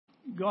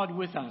God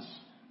with us.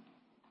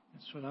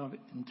 That's what I've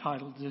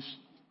entitled this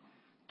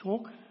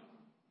talk.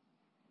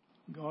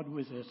 God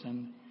with us.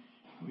 And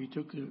we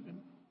took the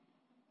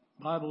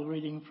Bible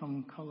reading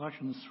from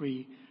Colossians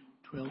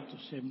 3:12 to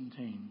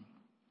 17.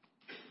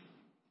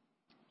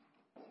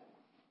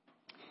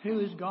 Who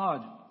is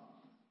God?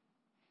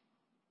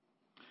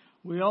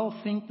 We all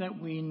think that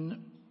we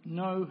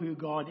know who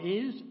God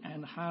is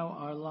and how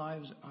our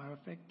lives are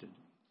affected.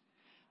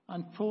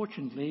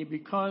 Unfortunately,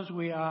 because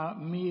we are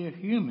mere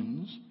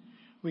humans,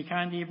 we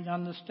can't even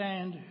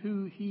understand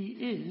who He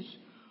is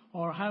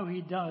or how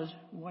He does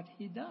what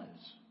He does.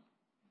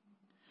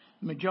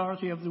 The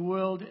majority of the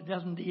world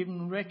doesn't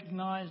even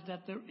recognize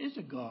that there is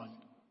a God,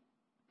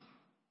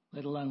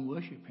 let alone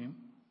worship Him.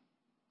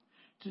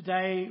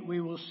 Today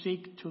we will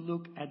seek to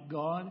look at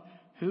God,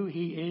 who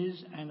He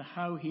is and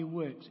how He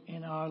works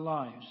in our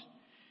lives,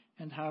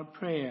 and how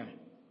prayer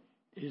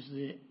is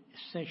the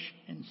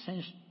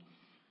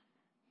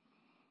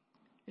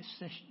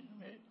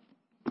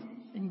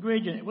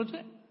ingredient. What's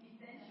it?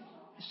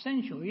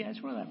 Essential. Yeah,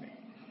 that's what that means.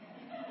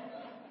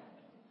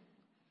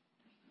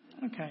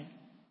 Okay,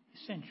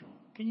 essential.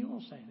 Can you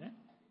all say that?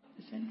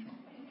 Essential.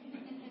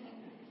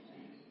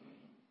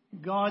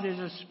 God is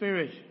a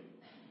spirit.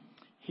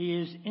 He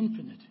is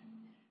infinite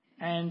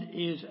and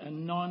is a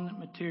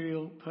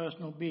non-material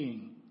personal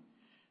being,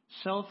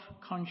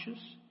 self-conscious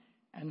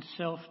and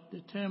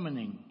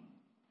self-determining,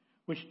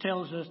 which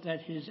tells us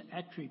that His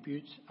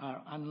attributes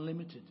are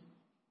unlimited.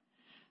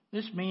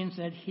 This means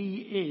that He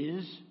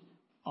is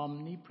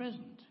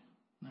omnipresent.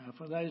 Now,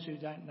 for those who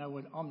don't know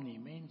what omni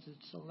means,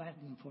 it's the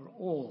Latin for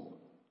all,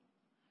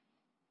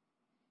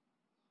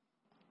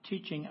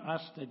 teaching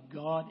us that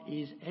God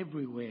is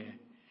everywhere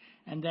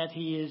and that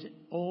He is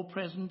all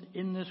present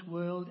in this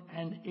world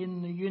and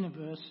in the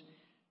universe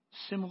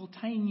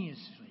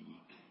simultaneously.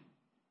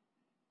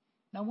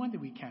 No wonder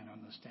we can't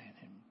understand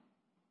Him.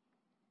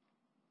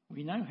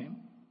 We know Him,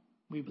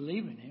 we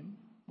believe in Him,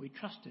 we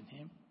trust in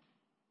Him,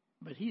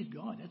 but He's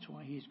God. That's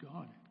why He's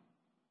God.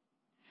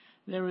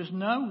 There is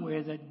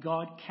nowhere that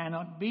God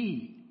cannot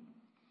be.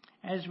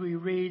 As we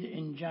read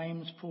in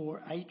James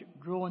 4:8,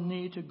 draw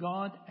near to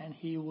God and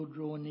He will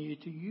draw near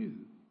to you.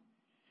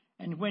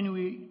 And when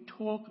we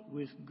talk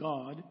with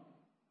God,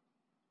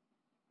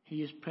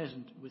 He is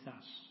present with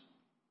us.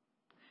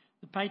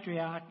 The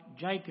patriarch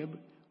Jacob,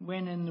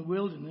 when in the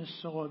wilderness,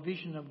 saw a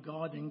vision of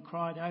God and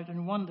cried out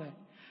in wonder,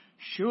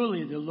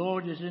 "Surely the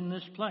Lord is in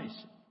this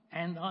place,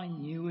 and I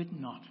knew it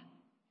not."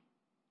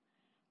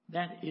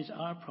 That is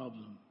our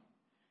problem.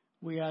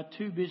 We are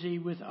too busy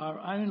with our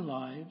own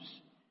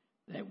lives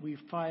that we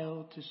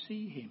fail to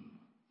see Him.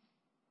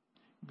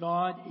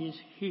 God is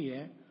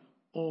here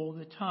all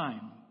the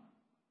time.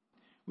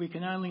 We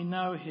can only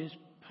know His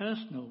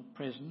personal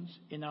presence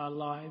in our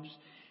lives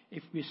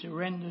if we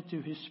surrender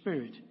to His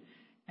Spirit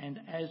and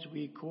as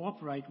we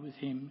cooperate with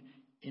Him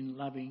in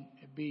loving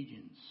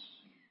obedience.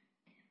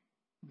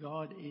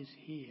 God is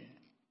here.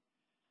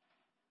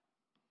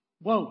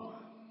 Whoa!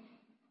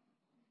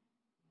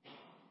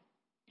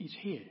 He's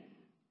here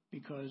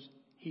because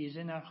He is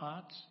in our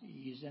hearts,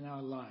 He is in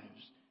our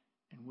lives,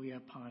 and we are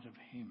part of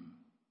Him.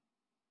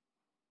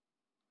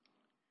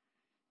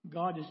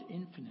 God is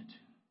infinite,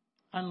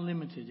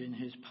 unlimited in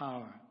His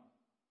power.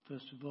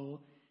 First of all,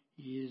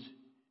 He is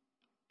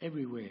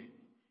everywhere.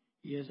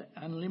 He is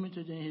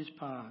unlimited in His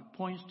power.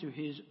 Points to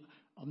His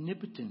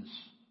omnipotence.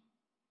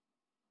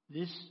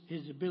 This,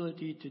 His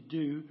ability to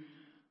do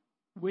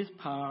with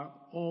power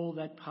all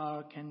that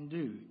power can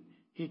do.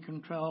 He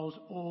controls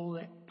all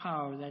that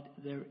power that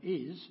there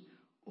is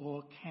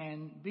or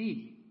can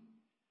be.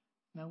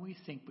 Now, we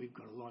think we've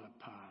got a lot of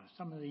power.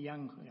 Some of the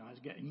young guys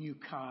get a new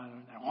car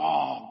and they're,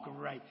 oh,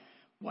 great.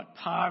 What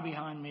power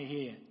behind me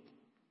here?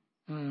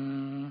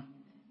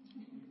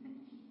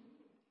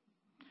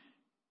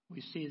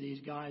 We see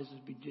these guys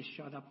have been just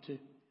shot up to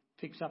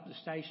fix up the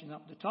station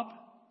up the top,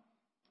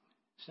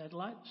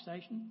 satellite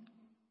station.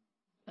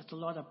 That's a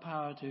lot of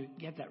power to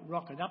get that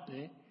rocket up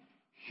there.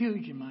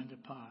 Huge amount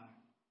of power.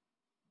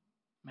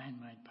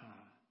 Man-made power.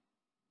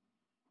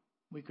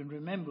 We can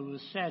remember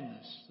with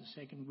sadness the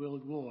Second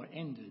World War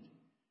ended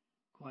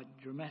quite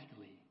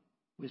dramatically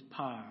with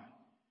power.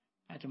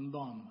 Atom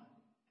bomb,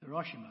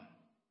 Hiroshima,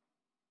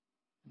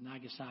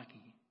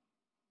 Nagasaki.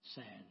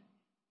 Sad.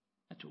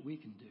 That's what we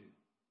can do.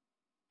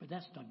 But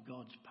that's not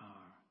God's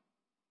power.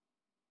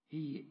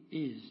 He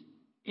is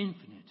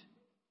infinite.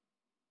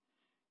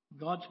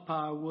 God's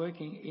power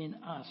working in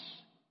us.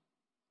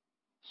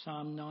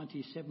 Psalm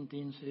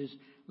 90:17 says,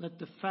 "Let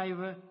the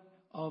favour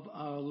of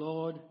our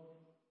Lord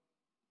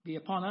be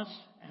upon us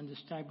and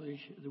establish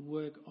the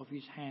work of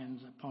His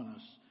hands upon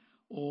us."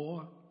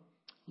 Or,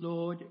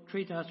 "Lord,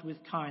 treat us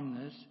with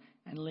kindness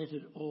and let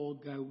it all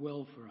go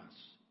well for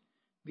us.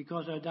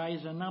 Because our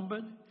days are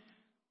numbered,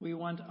 we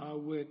want our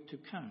work to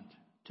count,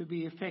 to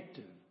be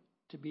effective,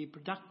 to be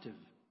productive."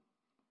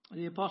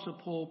 The Apostle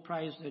Paul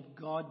prays that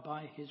God,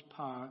 by His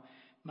power,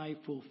 may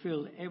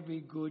fulfill every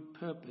good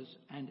purpose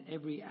and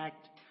every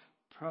act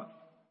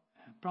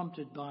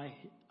prompted by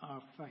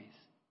our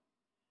faith.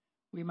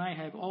 We may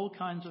have all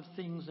kinds of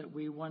things that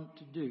we want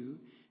to do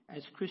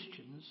as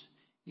Christians,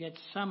 yet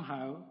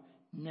somehow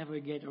never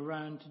get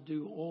around to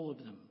do all of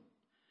them.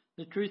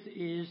 The truth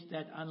is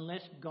that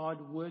unless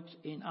God works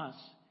in us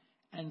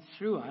and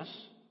through us,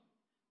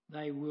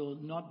 they will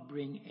not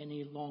bring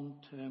any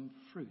long-term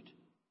fruit.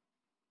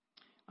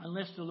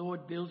 Unless the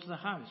Lord builds the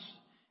house,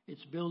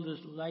 its builders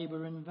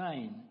labour in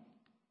vain.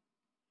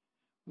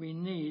 We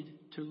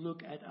need to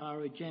look at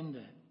our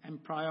agenda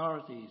and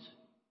priorities,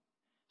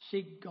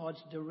 seek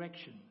God's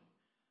direction,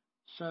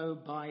 so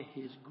by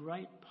his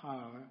great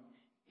power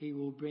he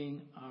will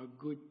bring our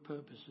good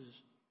purposes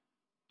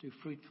to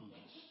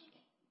fruitfulness.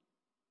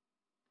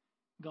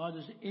 God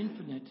is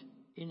infinite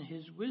in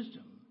his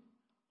wisdom,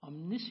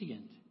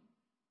 omniscient,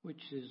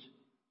 which is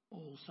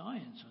all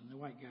science, and the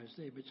way it goes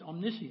there, but it's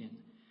omniscient,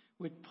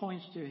 which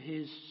points to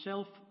his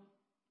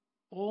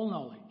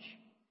all-knowledge.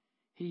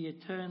 He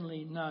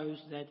eternally knows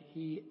that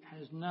he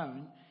has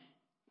known.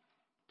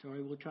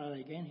 Sorry, we'll try that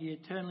again. He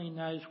eternally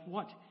knows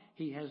what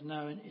he has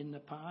known in the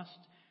past,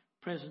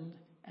 present,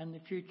 and the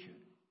future.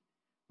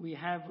 We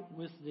have,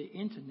 with the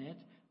internet,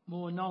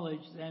 more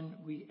knowledge than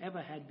we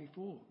ever had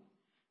before,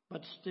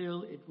 but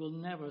still it will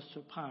never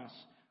surpass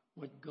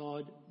what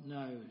God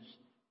knows,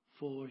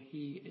 for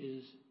he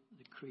is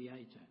the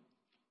Creator.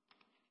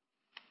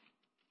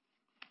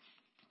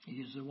 He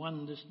is the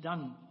one that's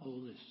done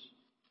all this.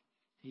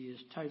 He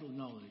is total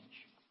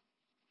knowledge.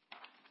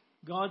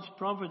 God's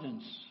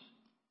providence.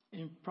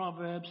 In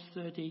Proverbs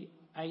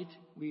 38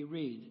 we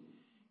read,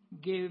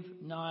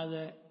 "Give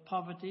neither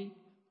poverty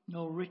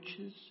nor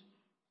riches.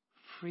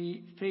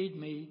 Feed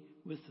me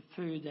with the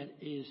food that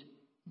is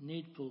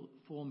needful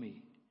for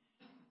me."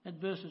 That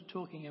verse is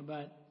talking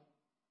about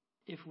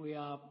if we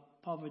are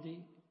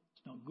poverty,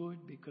 it's not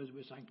good because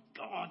we're saying,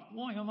 God,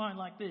 why am I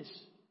like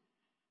this?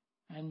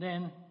 And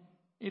then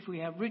if we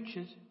have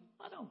riches,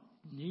 I don't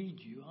need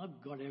you.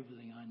 I've got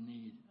everything I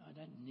need. I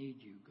don't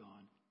need you, God.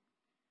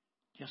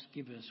 Just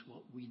give us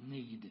what we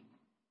need.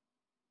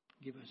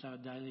 Give us our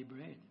daily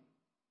bread.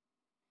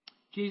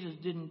 Jesus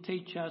didn't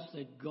teach us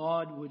that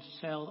God would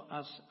sell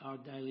us our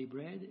daily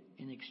bread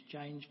in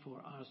exchange for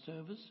our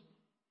service.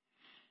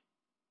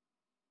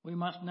 We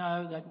must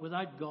know that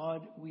without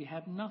God we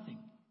have nothing.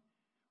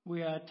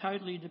 We are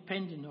totally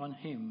dependent on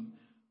him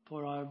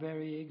for our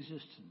very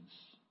existence.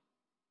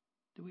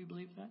 Do we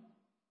believe that?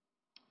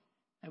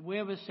 Have we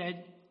ever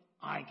said,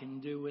 I can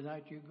do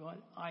without you,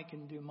 God. I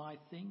can do my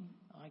thing.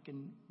 I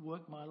can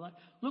work my life.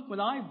 Look what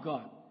I've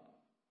got.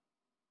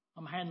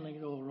 I'm handling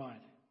it all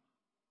right.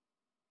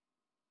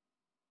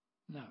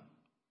 No.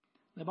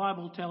 The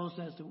Bible tells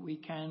us that we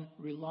can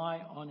rely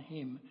on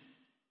him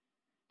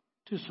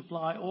to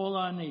supply all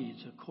our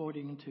needs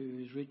according to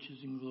his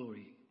riches and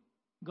glory.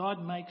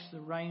 God makes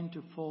the rain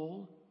to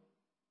fall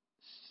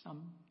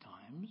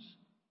sometimes.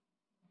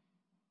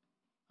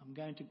 I'm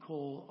going to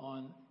call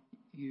on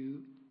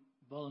you,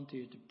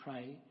 volunteer to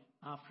pray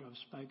after I've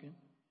spoken,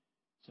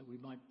 so we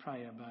might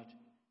pray about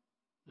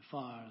the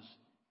fires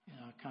in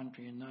our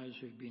country and those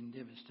who've been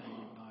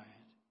devastated by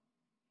it.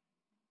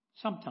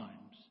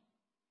 Sometimes,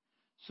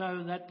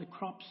 so that the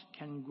crops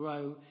can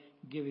grow,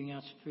 giving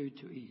us food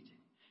to eat.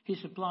 He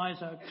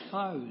supplies our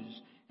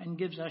clothes and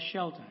gives us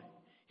shelter.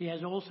 He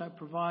has also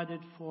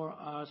provided for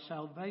our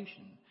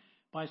salvation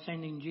by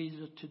sending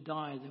Jesus to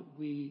die that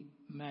we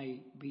may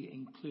be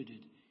included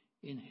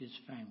in his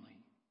family.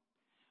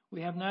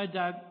 We have no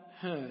doubt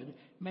heard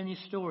many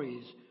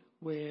stories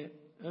where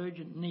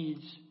urgent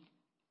needs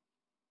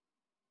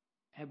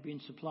have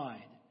been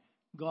supplied.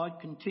 God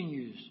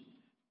continues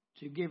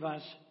to give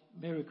us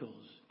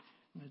miracles.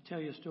 I'm going to tell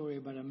you a story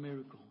about a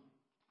miracle.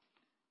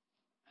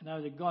 I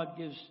know that God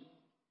gives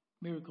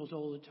miracles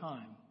all the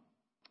time.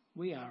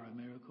 We are a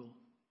miracle.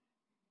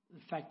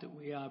 The fact that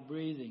we are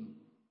breathing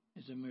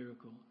is a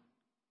miracle.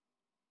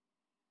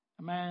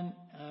 A man,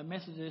 a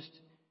Methodist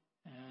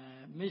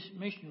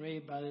missionary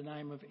by the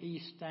name of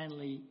E.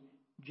 Stanley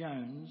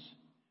Jones,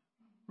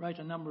 wrote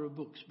a number of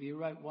books, but he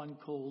wrote one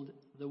called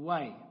The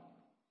Way.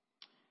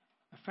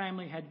 A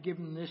family had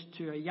given this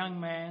to a young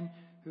man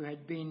who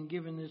had been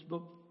given this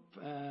book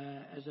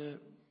as a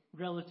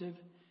relative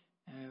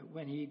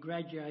when he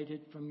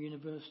graduated from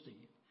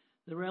university.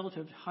 The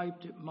relative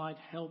hoped it might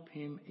help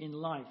him in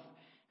life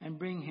and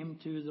bring him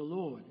to the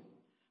Lord.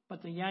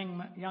 But the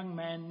young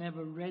man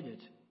never read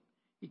it.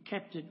 He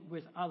kept it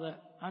with other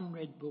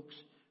unread books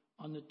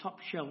on the top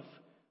shelf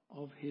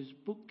of his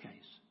bookcase.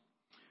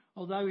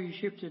 Although he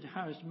shifted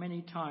house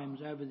many times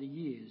over the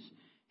years,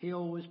 he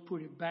always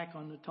put it back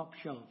on the top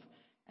shelf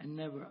and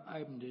never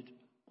opened it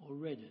or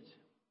read it.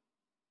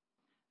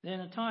 Then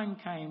a time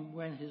came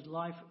when his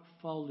life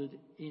folded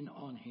in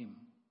on him.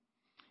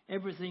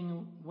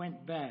 Everything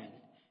went bad.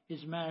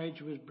 His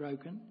marriage was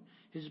broken,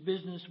 his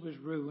business was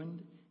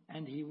ruined,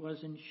 and he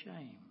was in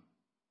shame.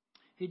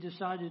 He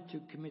decided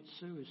to commit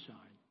suicide.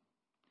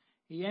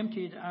 He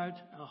emptied out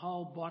a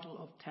whole bottle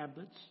of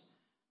tablets,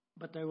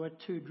 but they were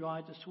too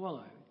dry to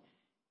swallow.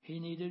 He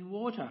needed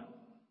water.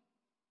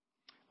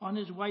 On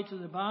his way to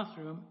the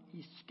bathroom,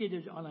 he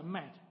skidded on a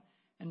mat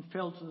and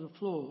fell to the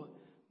floor,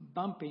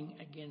 bumping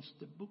against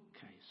the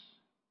bookcase.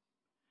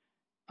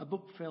 A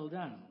book fell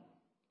down,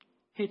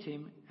 hit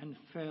him, and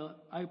fell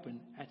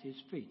open at his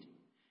feet.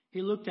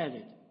 He looked at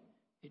it.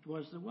 It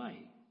was the Way,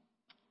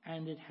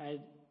 and it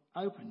had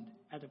opened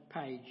at a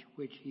page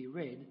which he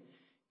read,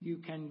 "You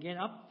can get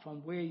up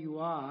from where you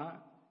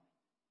are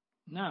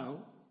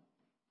now,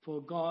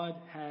 for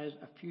God has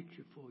a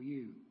future for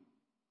you."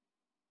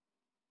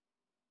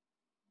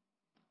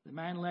 The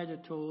man later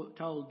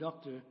told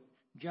Dr.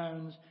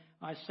 Jones,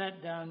 "I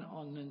sat down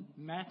on the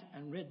mat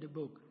and read the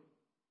book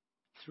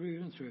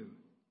through and through.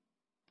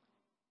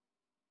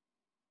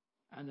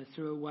 And I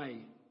threw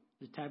away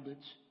the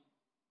tablets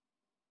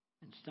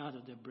and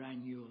started a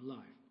brand new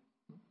life."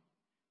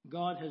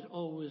 God has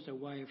always a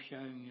way of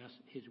showing us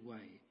his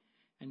way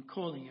and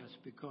calling us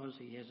because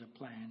he has a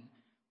plan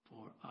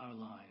for our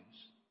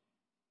lives.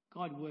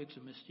 God works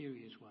in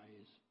mysterious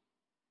ways.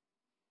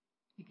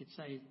 You could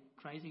say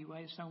crazy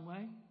ways some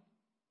way,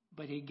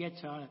 but he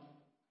gets our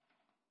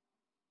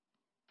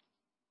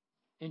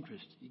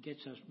interest. He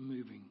gets us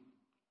moving.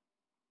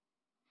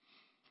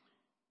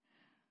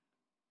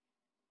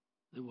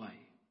 The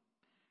Way.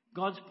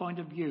 God's point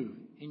of view.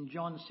 In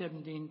John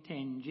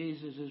 17:10,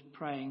 Jesus is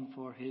praying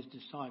for his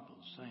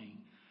disciples,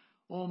 saying,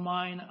 "All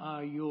mine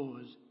are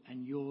yours,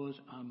 and yours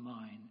are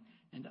mine,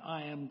 and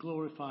I am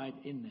glorified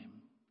in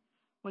them."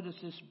 What does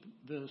this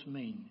verse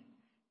mean?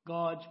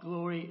 God's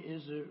glory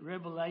is a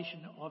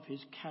revelation of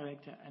his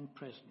character and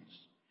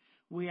presence.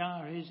 We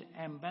are his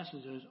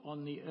ambassadors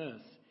on the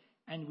earth,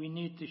 and we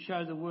need to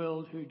show the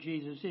world who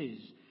Jesus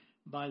is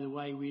by the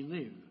way we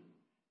live.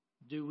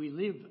 Do we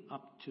live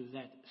up to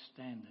that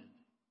standard?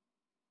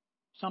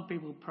 Some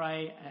people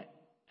pray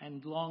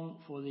and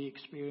long for the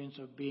experience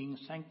of being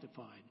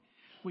sanctified,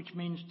 which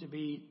means to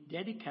be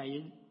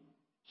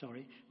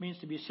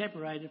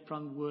separated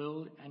from the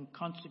world and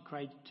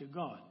consecrated to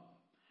God.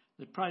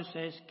 The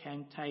process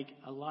can take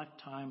a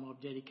lifetime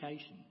of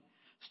dedication,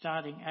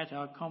 starting at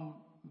our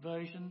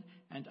conversion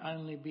and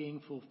only being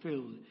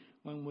fulfilled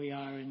when we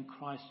are in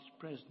Christ's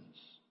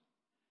presence.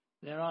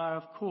 There are,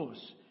 of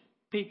course,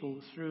 people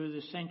through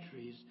the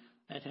centuries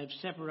that have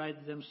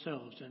separated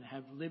themselves and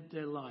have lived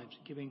their lives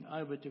giving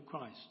over to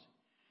Christ,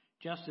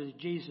 just as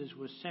Jesus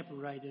was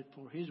separated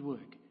for his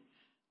work.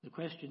 The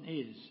question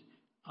is,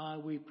 are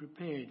we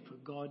prepared for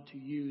God to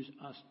use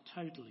us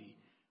totally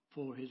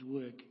for his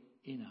work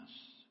in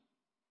us?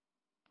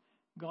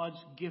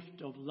 God's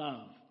gift of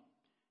love.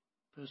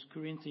 1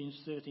 Corinthians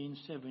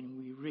 13:7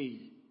 we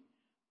read,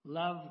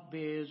 "Love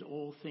bears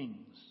all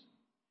things,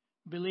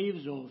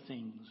 believes all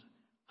things,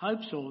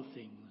 hopes all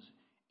things,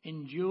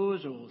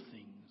 endures all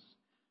things."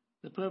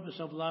 The purpose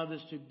of love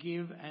is to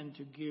give and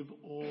to give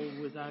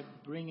all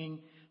without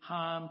bringing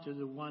harm to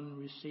the one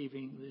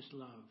receiving this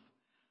love.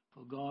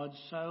 For God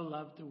so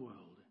loved the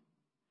world.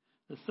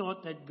 The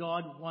thought that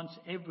God wants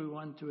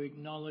everyone to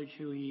acknowledge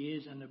who he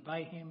is and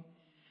obey him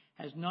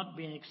has not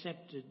been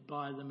accepted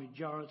by the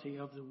majority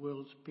of the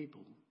world's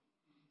people.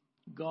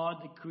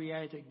 God, the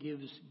Creator,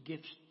 gives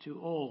gifts to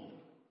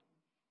all.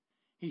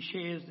 He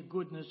shares the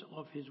goodness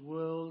of his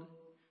world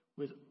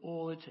with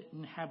all its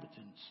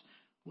inhabitants,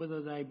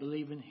 whether they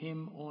believe in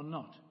him or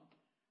not.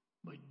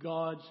 But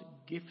God's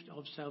gift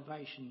of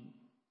salvation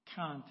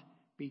can't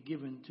be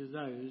given to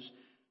those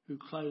who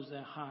close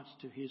their hearts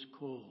to his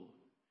call.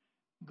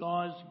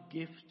 God's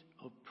gift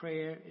of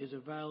prayer is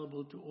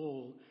available to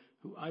all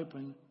who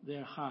open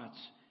their hearts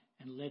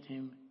and let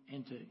him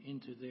enter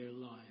into their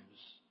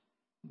lives.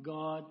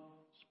 God's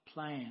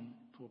plan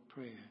for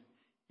prayer.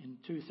 In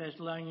 2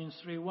 Thessalonians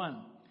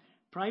 3:1,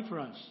 "Pray for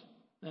us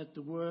that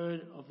the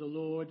word of the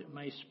Lord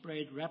may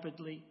spread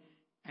rapidly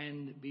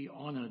and be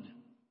honoured."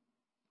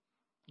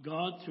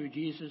 God, through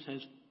Jesus,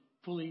 has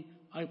fully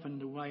opened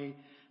the way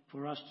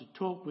for us to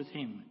talk with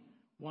him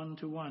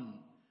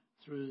one-to-one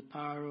through the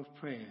power of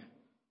prayer,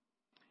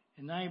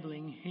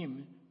 enabling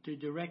him to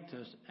direct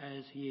us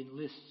as he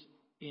enlists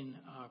in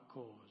our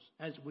cause,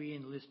 as we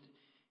enlist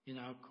in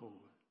our cause.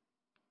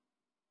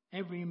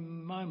 Every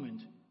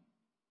moment,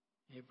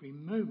 every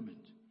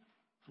movement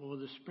for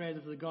the spread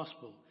of the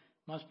gospel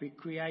must be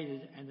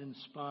created and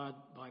inspired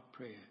by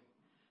prayer.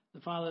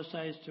 The Father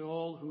says to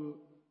all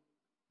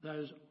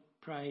those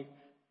pray,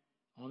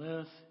 "On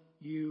earth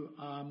you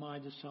are my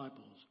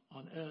disciples,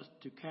 on earth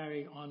to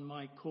carry on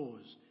my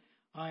cause.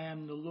 I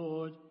am the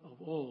Lord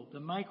of all, the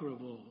Maker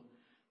of all,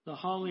 the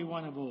Holy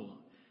One of all.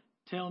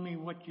 Tell me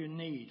what you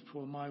need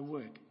for my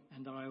work,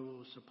 and I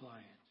will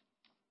supply it."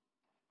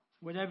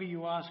 Whatever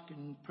you ask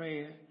in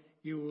prayer,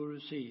 you will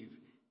receive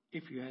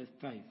if you have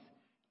faith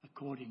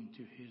according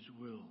to his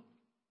will.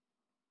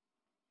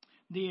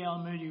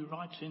 D.L. Moody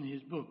writes in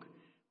his book,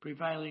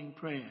 Prevailing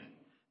Prayer,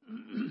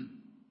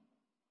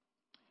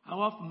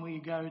 "How often we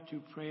go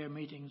to prayer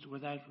meetings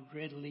without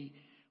readily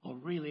or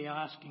really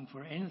asking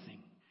for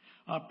anything.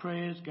 Our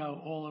prayers go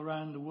all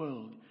around the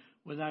world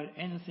without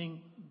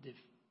anything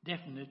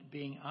definite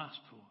being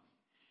asked for.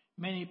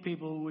 Many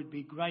people would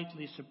be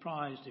greatly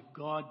surprised if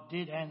God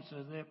did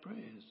answer their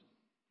prayers."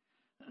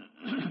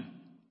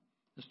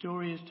 The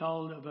story is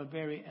told of a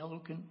very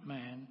eloquent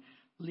man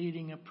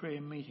leading a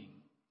prayer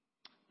meeting.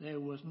 there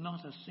was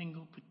not a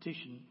single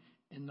petition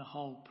in the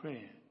whole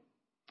prayer.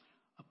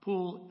 A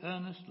poor,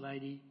 earnest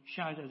lady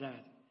shouted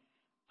out,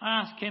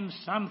 "Ask him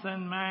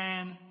something,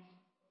 man."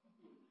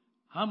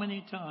 How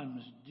many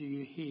times do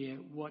you hear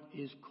what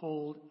is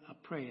called a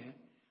prayer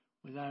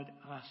without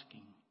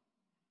asking?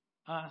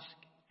 Ask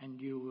and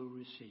you will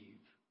receive.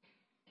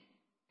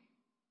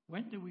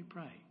 When do we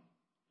pray?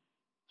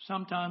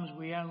 Sometimes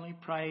we only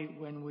pray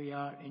when we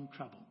are in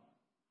trouble,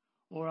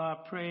 or our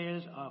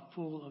prayers are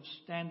full of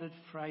standard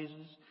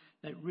phrases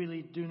that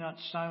really do not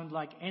sound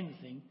like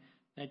anything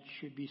that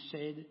should be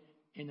said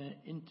in an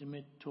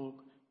intimate talk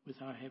with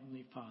our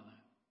Heavenly Father.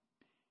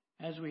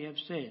 As we have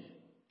said,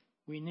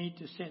 we need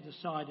to set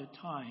aside a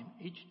time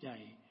each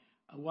day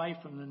away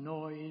from the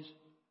noise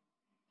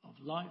of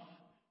life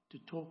to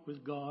talk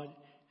with God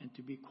and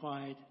to be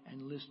quiet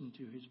and listen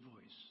to His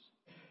voice.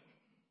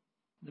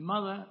 The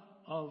mother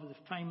of the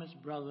famous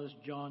brothers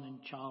John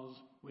and Charles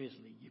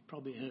Wesley, you've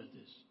probably heard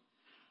this,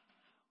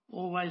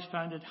 always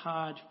found it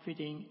hard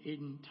fitting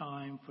in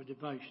time for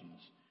devotions,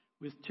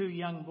 with two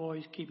young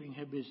boys keeping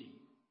her busy.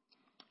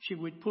 She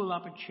would pull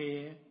up a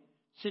chair,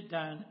 sit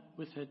down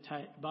with her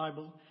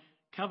Bible,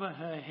 cover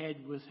her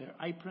head with her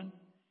apron,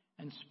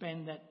 and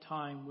spend that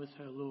time with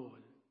her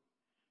Lord.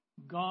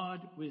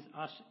 God with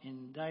us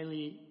in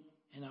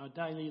our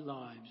daily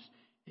lives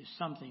is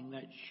something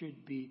that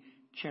should be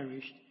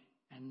cherished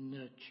and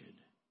nurtured.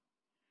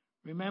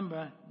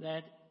 Remember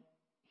that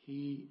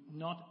He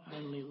not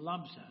only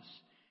loves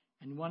us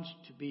and wants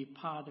to be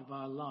part of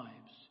our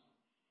lives,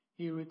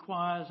 He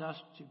requires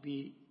us to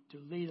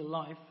lead a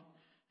life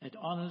that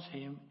honours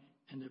Him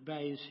and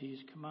obeys His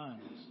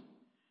commands.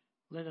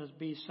 Let us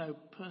be so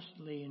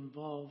personally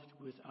involved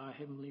with our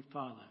Heavenly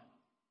Father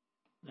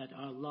that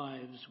our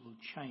lives will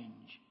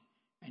change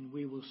and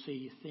we will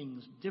see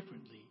things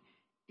differently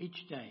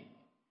each day.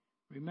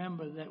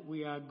 Remember that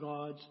we are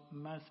God's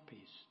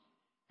mouthpiece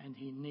and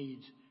He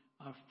needs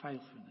our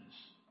faithfulness.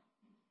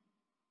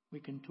 We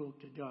can talk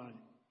to God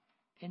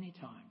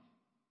anytime.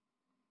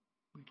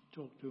 We can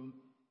talk to Him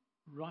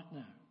right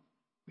now.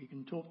 We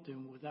can talk to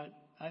Him without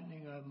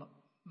opening our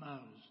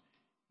mouths.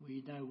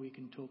 We know we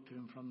can talk to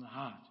Him from the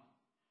heart.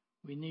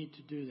 We need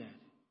to do that.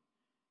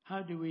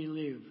 How do we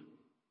live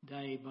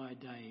day by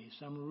day?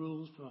 Some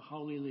rules for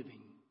holy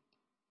living.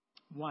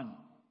 1.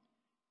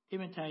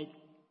 Imitate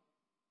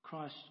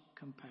Christ's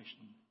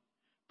compassion,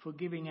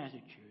 forgiving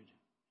attitude.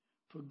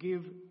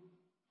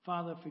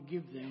 Father,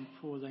 forgive them,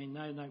 for they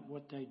know not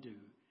what they do.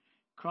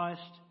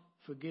 Christ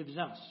forgives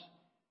us.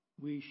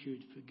 We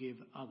should forgive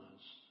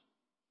others.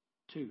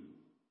 2.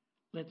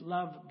 Let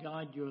love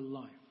guide your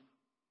life.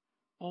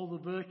 All the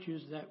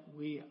virtues that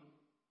we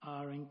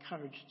are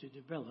encouraged to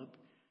develop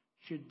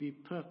should be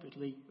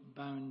perfectly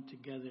bound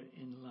together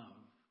in love.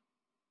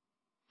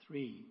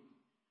 3.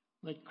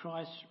 Let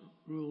Christ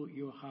rule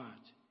your heart.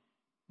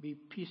 Be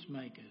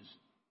peacemakers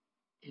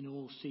in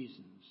all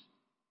seasons.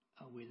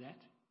 Are we that?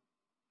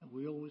 Are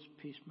we always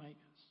peacemakers?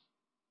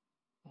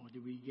 Or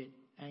do we get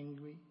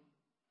angry?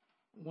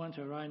 Want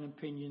our own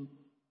opinion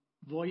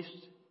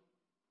voiced?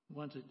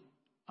 Want it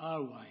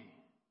our way?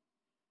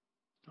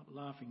 Stop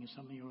laughing. There's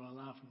something you're all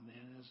laughing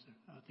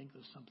there. I think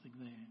there's something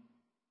there.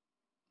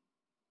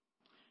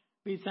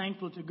 Be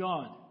thankful to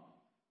God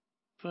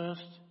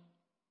first,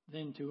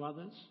 then to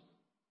others.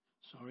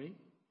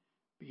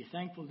 Be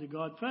thankful to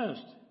God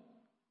first.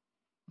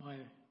 My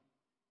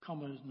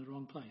comma is in the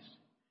wrong place.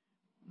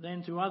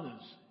 Then to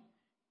others.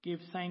 Give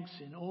thanks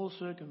in all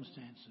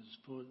circumstances,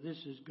 for this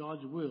is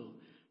God's will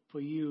for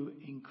you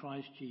in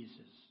Christ Jesus.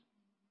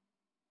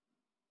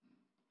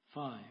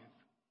 5.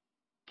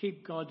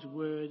 Keep God's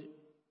word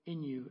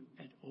in you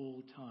at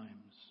all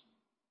times.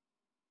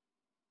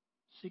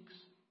 6.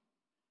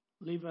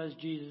 Live as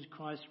Jesus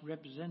Christ's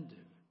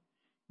representative.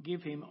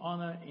 Give Him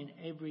honour in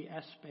every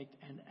aspect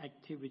and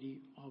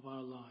activity of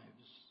our lives.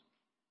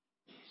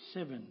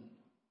 7.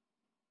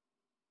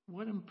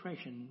 What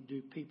impression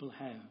do people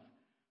have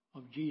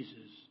of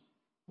Jesus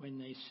when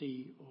they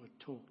see or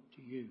talk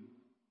to you?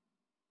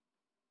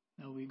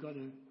 Now we've got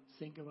to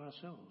think of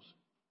ourselves.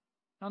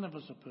 None of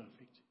us are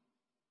perfect.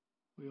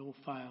 We all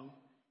fail.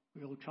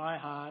 We all try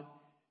hard.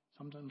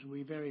 Sometimes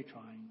we're very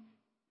trying.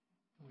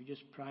 We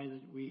just pray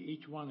that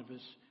each one of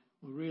us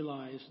will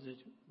realise that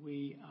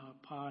we are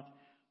part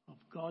of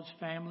God's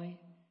family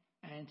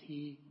and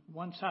He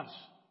wants us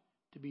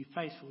to be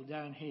faithful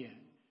down here,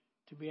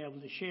 to be able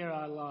to share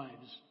our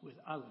lives with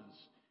others.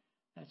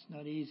 That's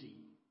not easy.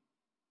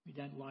 We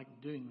don't like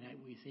doing that.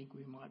 We think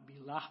we might be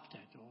laughed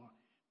at, or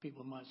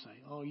people might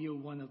say, "Oh, you're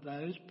one of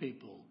those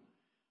people."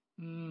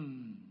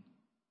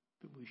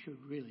 But we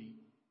should really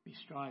be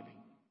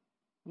striving.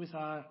 With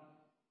our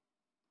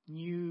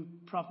new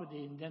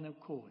property in Denham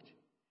Court,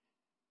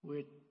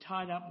 we're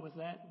tied up with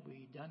that.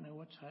 We don't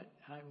know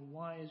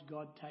why is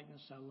God taking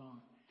us so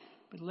long.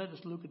 But let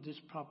us look at this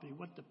property,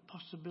 what the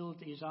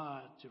possibilities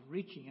are to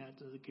reaching out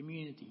to the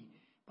community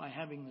by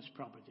having this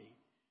property.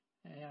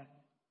 A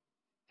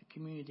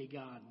community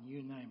garden,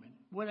 you name it.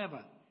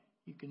 Whatever.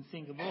 You can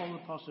think of all the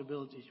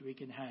possibilities we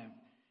can have.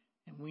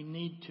 And we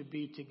need to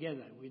be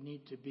together. We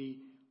need to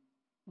be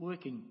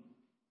working,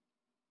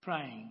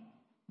 praying,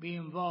 be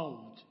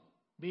involved,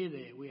 be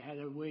there. We had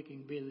a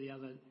working bed the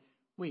other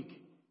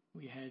week.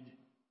 We had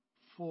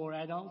 4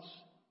 adults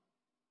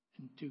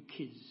and 2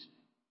 kids.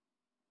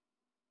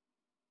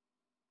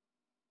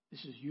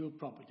 This is your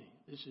property.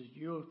 This is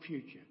your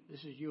future.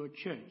 This is your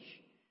church.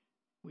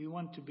 We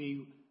want to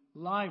be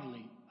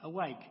lively,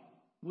 awake,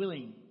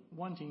 willing,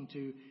 wanting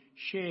to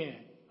share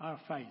our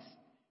faith,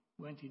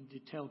 wanting to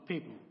tell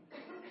people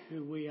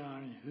who we are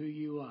and who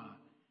you are.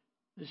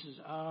 This is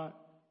our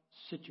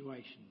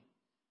situation.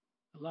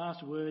 The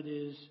last word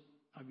is,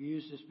 I've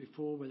used this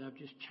before, but I've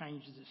just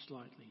changed it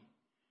slightly.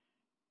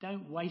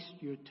 Don't waste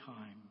your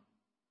time.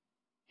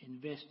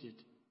 Invest it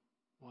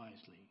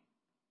wisely.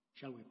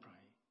 Shall we pray?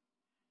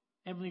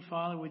 Heavenly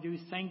Father, we do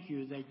thank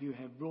you that you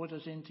have brought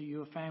us into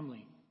your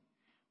family.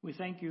 We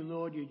thank you,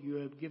 Lord, that you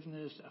have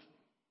given us a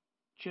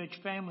church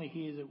family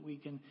here that we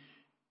can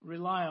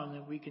rely on,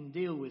 that we can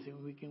deal with,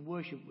 and we can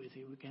worship with,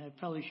 and we can have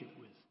fellowship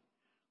with.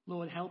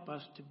 Lord, help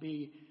us to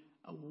be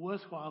a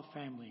worthwhile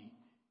family,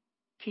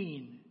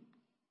 keen,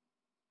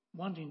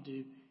 wanting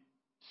to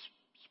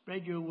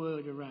spread your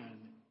word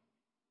around,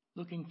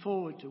 looking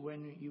forward to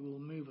when you will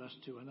move us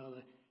to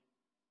another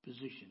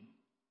position.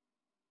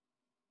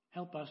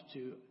 Help us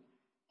to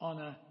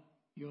honour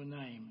your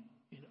name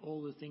in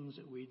all the things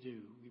that we do.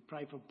 We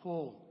pray for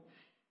Paul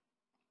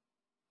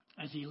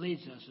as he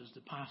leads us as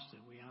the pastor.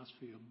 We ask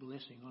for your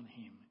blessing on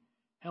him.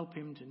 Help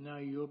him to know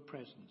your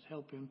presence.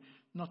 Help him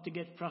not to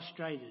get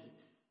frustrated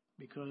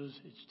because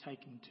it's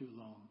taken too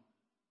long.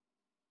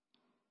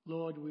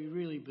 Lord, we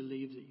really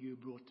believe that you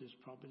brought this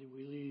property.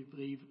 We really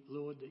believe,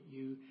 Lord, that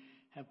you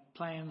have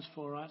plans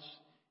for us.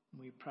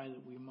 And we pray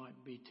that we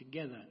might be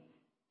together,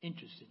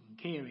 interested and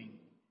caring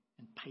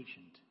and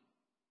patient.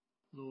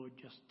 Lord,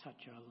 just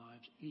touch our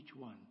lives, each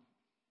one.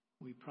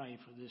 We pray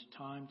for this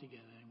time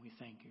together and we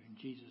thank you in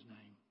Jesus'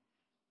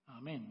 name.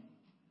 Amen.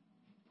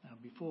 Now,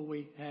 before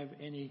we have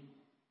any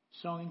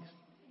songs,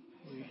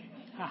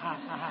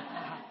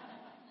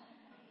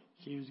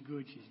 she was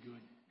good, she's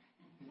good.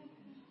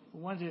 I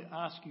want to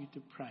ask you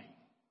to pray.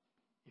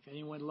 If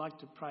anyone would like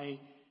to pray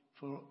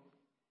for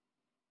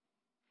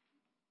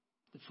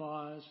the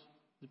fires,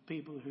 the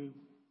people who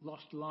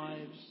lost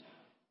lives,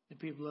 the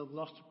people who have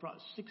lost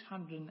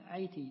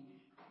 680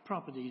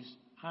 properties,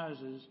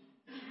 houses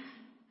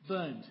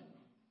burned.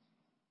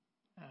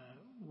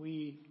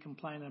 We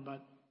complain about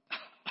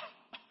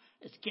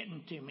it's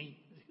getting to me.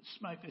 The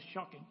smoke is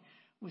shocking.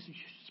 Wish the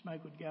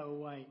smoke would go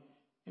away.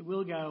 It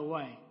will go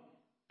away.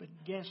 But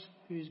guess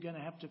who's going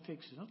to have to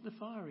fix it? Not the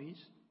fireys.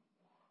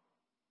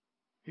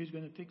 Who's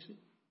going to fix it?